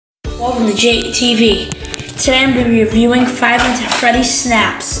Welcome to JTV. Today I'm going to be reviewing 5 Into Freddy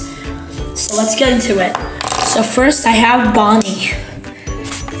snaps. So let's get into it. So first I have Bonnie.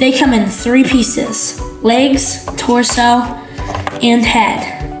 They come in 3 pieces: legs, torso, and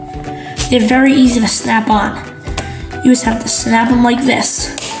head. They're very easy to snap on. You just have to snap them like this.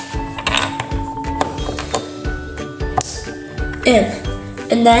 In.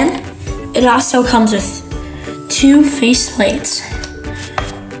 And then it also comes with 2 face plates.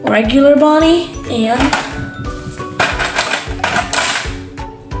 Regular Bonnie and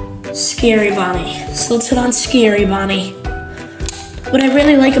Scary Bonnie. So let's put on Scary Bonnie. What I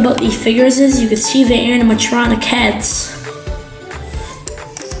really like about these figures is you can see the animatronic heads.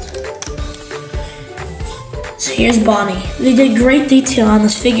 So here's Bonnie. They did great detail on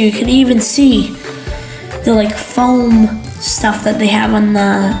this figure. You can even see the foam stuff that they have on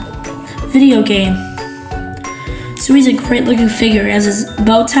the video game. So he's a great looking figure. He has his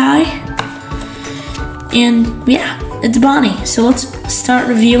bow tie. And yeah, it's Bonnie. So let's start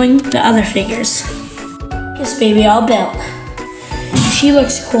reviewing the other figures. This baby all built. She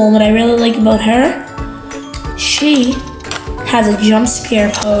looks cool. What I really like about her, she has a jump scare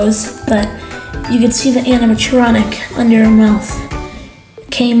pose, but you can see the animatronic under her mouth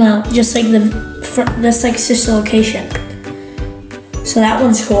came out just like this sister location. So that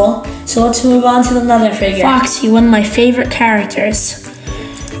one's cool. So let's move on to another figure. Foxy, one of my favorite characters.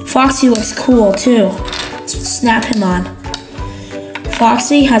 Foxy looks cool too. Let's snap him on.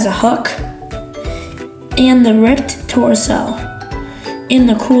 Foxy has a hook and the ripped torso and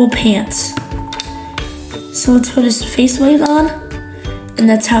the cool pants. So let's put his faceplate on, and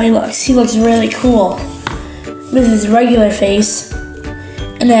that's how he looks. He looks really cool with his regular face.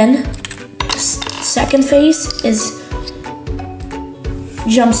 And then second face is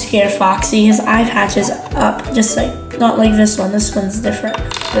Jump Scare Foxy. His eye patch is up, just not like this one. This one's different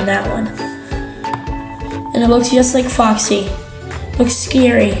than that one. And it looks just like Foxy. Looks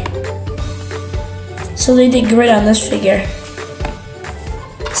scary. So they did great on this figure.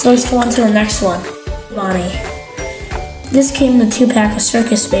 So let's go on to the next one. Bonnie. This came in a 2-pack of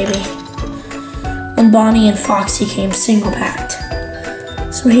Circus Baby, when Bonnie and Foxy came single packed.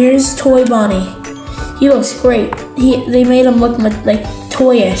 So here's Toy Bonnie. He looks great. They made him look like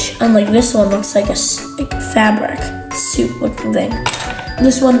toyish, unlike this one looks like a fabric suit looking thing.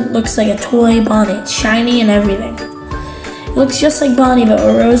 This one looks like a toy Bonnie. It's shiny and everything. It looks just like Bonnie, but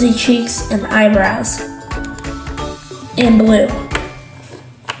with rosy cheeks and eyebrows and blue.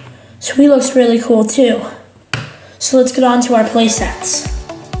 So he looks really cool too. So let's get on to our playsets.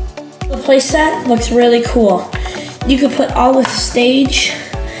 The playset looks really cool. You could put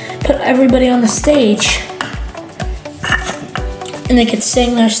put everybody on the stage, and they could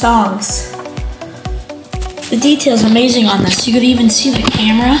sing their songs. The detail's amazing on this. You could even see the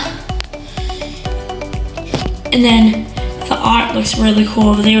camera. And then the art looks really cool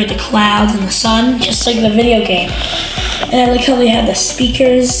over there with the clouds and the sun, just like the video game. And I like how they have the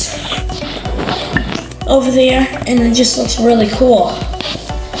speakers over there, and it just looks really cool.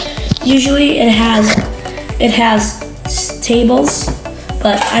 Usually it has tables,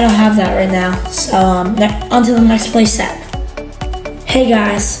 but I don't have that right now. So on to the next playset. Hey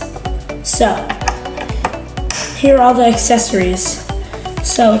guys, so here are all the accessories.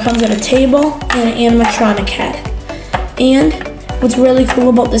 So it comes with a table and an animatronic head. And what's really cool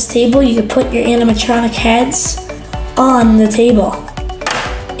about this table, you can put your animatronic heads on the table.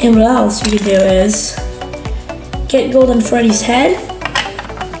 And what else you can do is get Golden Freddy's head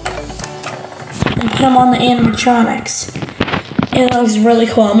and put them on the animatronics. And it looks really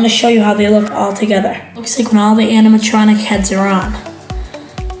cool. I'm going to show you how they look all together. Looks like when all the animatronic heads are on.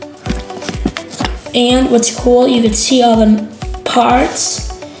 And what's cool, you can see all the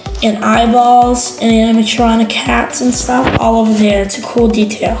parts and eyeballs and animatronic hats and stuff all over there. It's a cool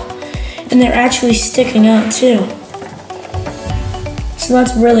detail. And they're actually sticking out too. So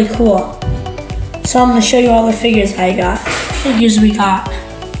that's really cool. So I'm going to show you all the figures we got.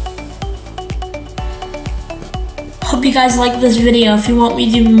 Hope you guys like this video. If you want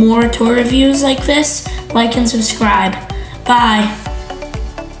me to do more toy reviews like this, like and subscribe. Bye.